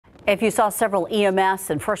If you saw several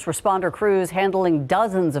EMS and first responder crews handling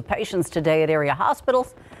dozens of patients today at area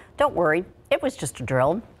hospitals, don't worry, it was just a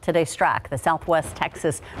drill. Today, STRAC, the Southwest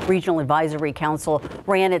Texas Regional Advisory Council,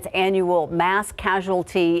 ran its annual mass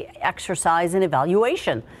casualty exercise and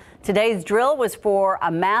evaluation. Today's drill was for a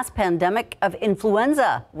mass pandemic of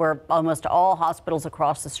influenza, where almost all hospitals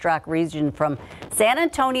across the STRAC region from San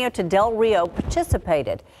Antonio to Del Rio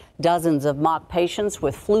participated. Dozens of mock patients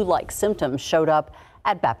with flu-like symptoms showed up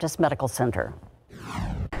at Baptist Medical Center.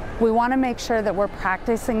 We want to make sure that we're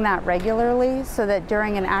practicing that regularly so that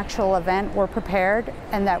during an actual event we're prepared,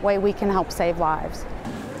 and that way we can help save lives.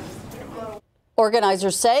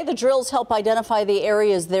 Organizers say the drills help identify the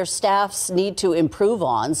areas their staffs need to improve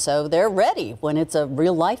on, so they're ready when it's a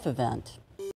real-life event.